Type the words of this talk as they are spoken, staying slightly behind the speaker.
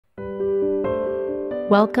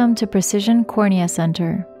Welcome to Precision Cornea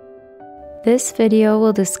Center. This video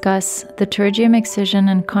will discuss the Pterygium excision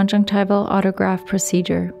and conjunctival autograft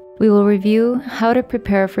procedure. We will review how to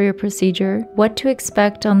prepare for your procedure, what to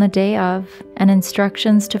expect on the day of, and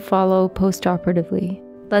instructions to follow postoperatively.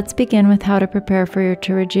 Let's begin with how to prepare for your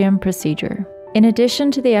Pterygium procedure. In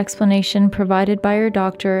addition to the explanation provided by your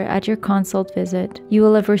doctor at your consult visit, you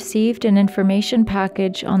will have received an information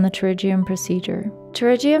package on the Pterygium procedure.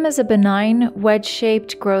 Pterygium is a benign,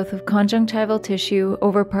 wedge-shaped growth of conjunctival tissue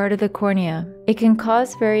over part of the cornea. It can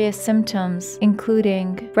cause various symptoms,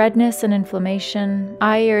 including redness and inflammation,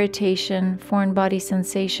 eye irritation, foreign body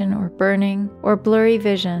sensation or burning, or blurry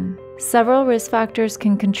vision. Several risk factors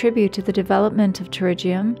can contribute to the development of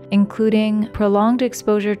pterygium, including prolonged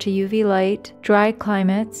exposure to UV light, dry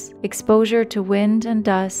climates, exposure to wind and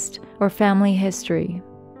dust, or family history.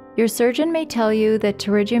 Your surgeon may tell you that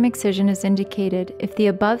pterygium excision is indicated if the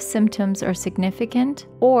above symptoms are significant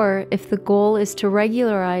or if the goal is to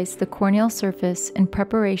regularize the corneal surface in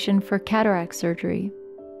preparation for cataract surgery.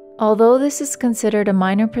 Although this is considered a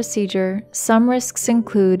minor procedure, some risks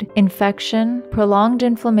include infection, prolonged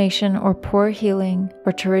inflammation or poor healing,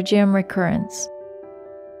 or pterygium recurrence.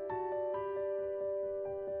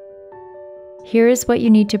 Here is what you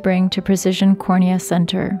need to bring to Precision Cornea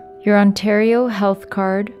Center: your Ontario health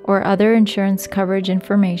card or other insurance coverage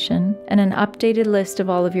information, and an updated list of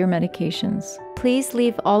all of your medications. Please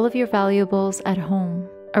leave all of your valuables at home.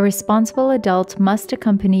 A responsible adult must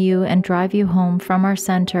accompany you and drive you home from our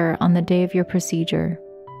center on the day of your procedure.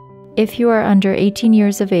 If you are under 18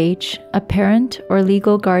 years of age, a parent or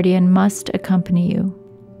legal guardian must accompany you.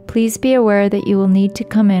 Please be aware that you will need to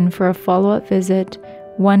come in for a follow-up visit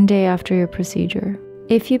one day after your procedure.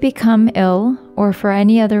 If you become ill or for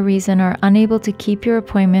any other reason are unable to keep your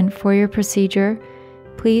appointment for your procedure,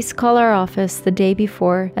 please call our office the day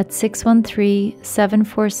before at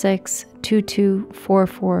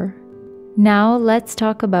 613-746-2244. Now let's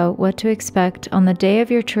talk about what to expect on the day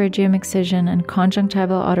of your pterygium excision and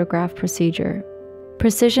conjunctival autograft procedure.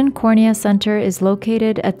 Precision Cornea Center is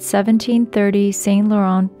located at 1730 St.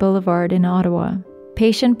 Laurent Boulevard in Ottawa.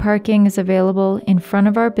 Patient parking is available in front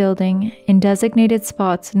of our building in designated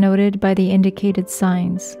spots noted by the indicated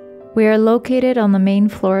signs. We are located on the main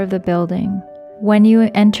floor of the building. When you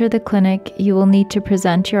enter the clinic, you will need to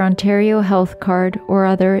present your Ontario health card or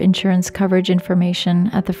other insurance coverage information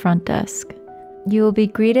at the front desk. You will be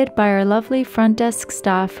greeted by our lovely front desk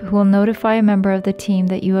staff who will notify a member of the team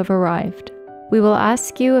that you have arrived. We will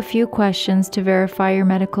ask you a few questions to verify your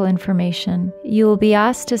medical information. You will be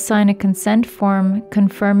asked to sign a consent form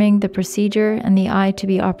confirming the procedure and the eye to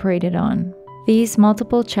be operated on. These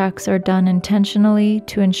multiple checks are done intentionally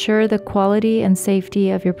to ensure the quality and safety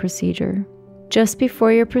of your procedure. Just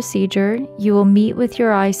before your procedure, you will meet with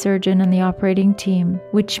your eye surgeon and the operating team,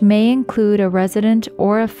 which may include a resident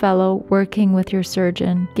or a fellow working with your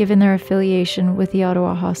surgeon, given their affiliation with the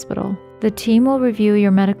Ottawa Hospital. The team will review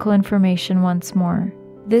your medical information once more.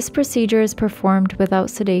 This procedure is performed without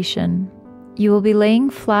sedation. You will be laying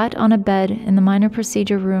flat on a bed in the minor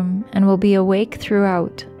procedure room and will be awake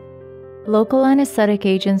throughout. Local anesthetic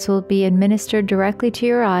agents will be administered directly to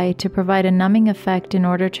your eye to provide a numbing effect in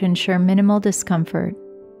order to ensure minimal discomfort.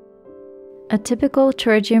 A typical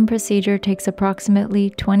pterygium procedure takes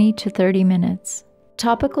approximately 20 to 30 minutes.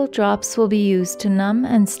 Topical drops will be used to numb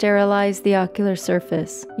and sterilize the ocular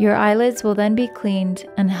surface. Your eyelids will then be cleaned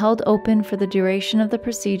and held open for the duration of the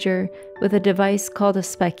procedure with a device called a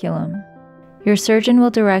speculum. Your surgeon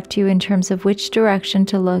will direct you in terms of which direction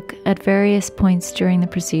to look at various points during the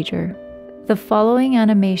procedure. The following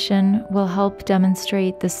animation will help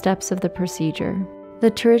demonstrate the steps of the procedure. The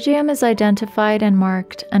pterygium is identified and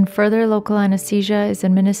marked, and further local anesthesia is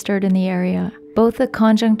administered in the area. Both the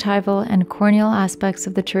conjunctival and corneal aspects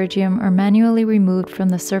of the pterygium are manually removed from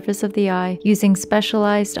the surface of the eye using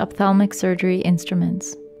specialized ophthalmic surgery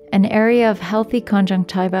instruments. An area of healthy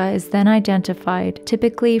conjunctiva is then identified,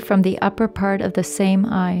 typically from the upper part of the same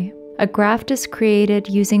eye. A graft is created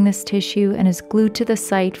using this tissue and is glued to the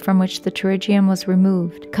site from which the pterygium was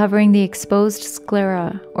removed, covering the exposed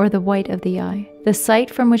sclera, or the white of the eye. The site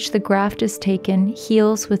from which the graft is taken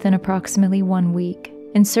heals within approximately 1 week.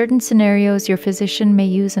 In certain scenarios, your physician may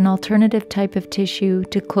use an alternative type of tissue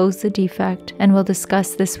to close the defect, and will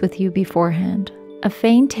discuss this with you beforehand. A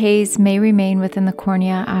faint haze may remain within the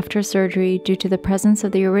cornea after surgery due to the presence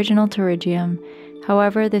of the original pterygium.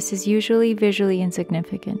 However, this is usually visually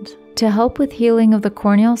insignificant. To help with healing of the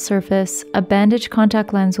corneal surface, a bandage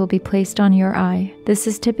contact lens will be placed on your eye. This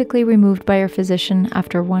is typically removed by your physician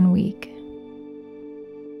after 1 week.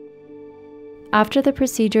 After the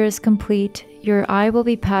procedure is complete, your eye will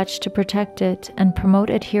be patched to protect it and promote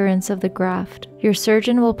adherence of the graft. Your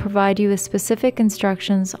surgeon will provide you with specific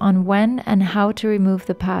instructions on when and how to remove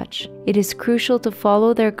the patch. It is crucial to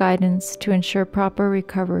follow their guidance to ensure proper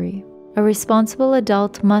recovery. A responsible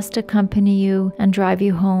adult must accompany you and drive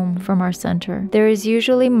you home from our center. There is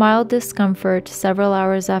usually mild discomfort several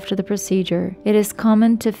hours after the procedure. It is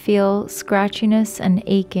common to feel scratchiness and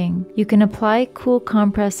aching. You can apply cool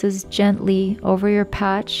compresses gently over your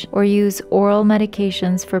patch or use oral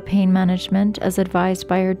medications for pain management as advised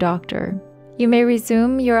by your doctor. You may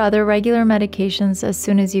resume your other regular medications as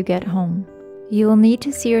soon as you get home. You will need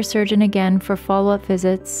to see your surgeon again for follow-up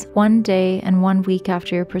visits 1 day and 1 week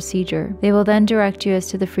after your procedure. They will then direct you as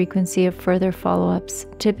to the frequency of further follow-ups,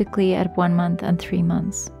 typically at 1 month and 3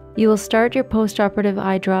 months. You will start your post-operative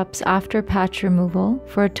eye drops after patch removal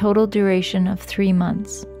for a total duration of 3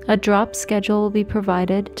 months. A drop schedule will be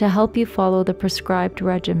provided to help you follow the prescribed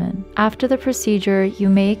regimen. After the procedure, you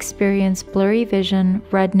may experience blurry vision,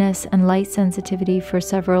 redness, and light sensitivity for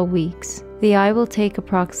several weeks. The eye will take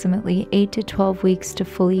approximately 8 to 12 weeks to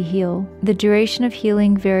fully heal. The duration of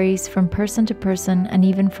healing varies from person to person and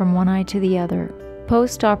even from one eye to the other.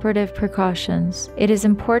 Post-operative precautions. It is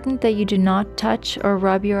important that you do not touch or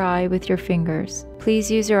rub your eye with your fingers. Please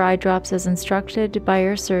use your eye drops as instructed by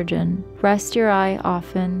your surgeon. Rest your eye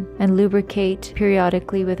often and lubricate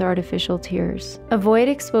periodically with artificial tears. Avoid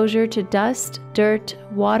exposure to dust, dirt,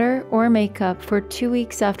 water, or makeup for 2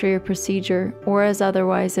 weeks after your procedure or as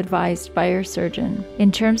otherwise advised by your surgeon.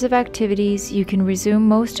 In terms of activities, you can resume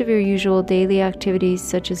most of your usual daily activities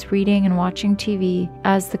such as reading and watching TV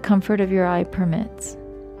as the comfort of your eye permits.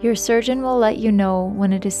 Your surgeon will let you know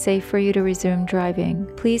when it is safe for you to resume driving.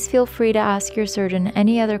 Please feel free to ask your surgeon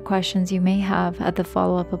any other questions you may have at the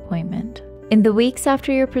follow-up appointment. In the weeks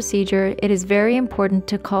after your procedure, it is very important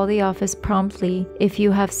to call the office promptly if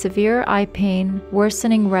you have severe eye pain,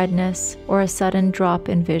 worsening redness, or a sudden drop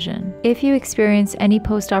in vision. If you experience any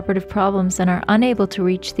post-operative problems and are unable to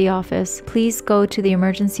reach the office, please go to the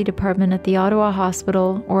emergency department at the Ottawa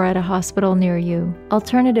Hospital or at a hospital near you.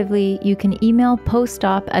 Alternatively, you can email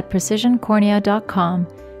postop@precisioncornea.com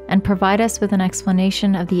and provide us with an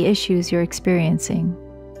explanation of the issues you're experiencing.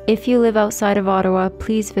 If you live outside of Ottawa,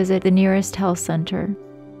 please visit the nearest health center.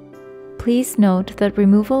 Please note that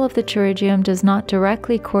removal of the pterygium does not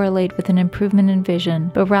directly correlate with an improvement in vision,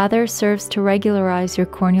 but rather serves to regularize your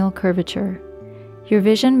corneal curvature. Your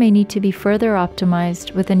vision may need to be further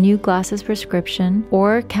optimized with a new glasses prescription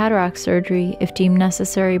or cataract surgery if deemed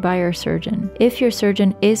necessary by your surgeon. If your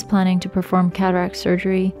surgeon is planning to perform cataract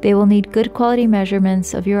surgery, they will need good quality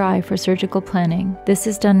measurements of your eye for surgical planning. This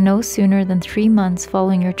is done no sooner than 3 months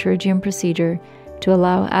following your pterygium procedure to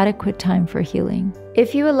allow adequate time for healing.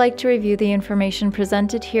 If you would like to review the information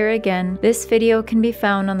presented here again, this video can be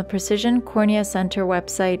found on the Precision Cornea Center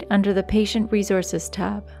website under the Patient Resources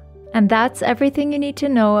tab. And that's everything you need to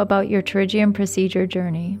know about your pterygium procedure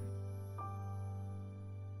journey.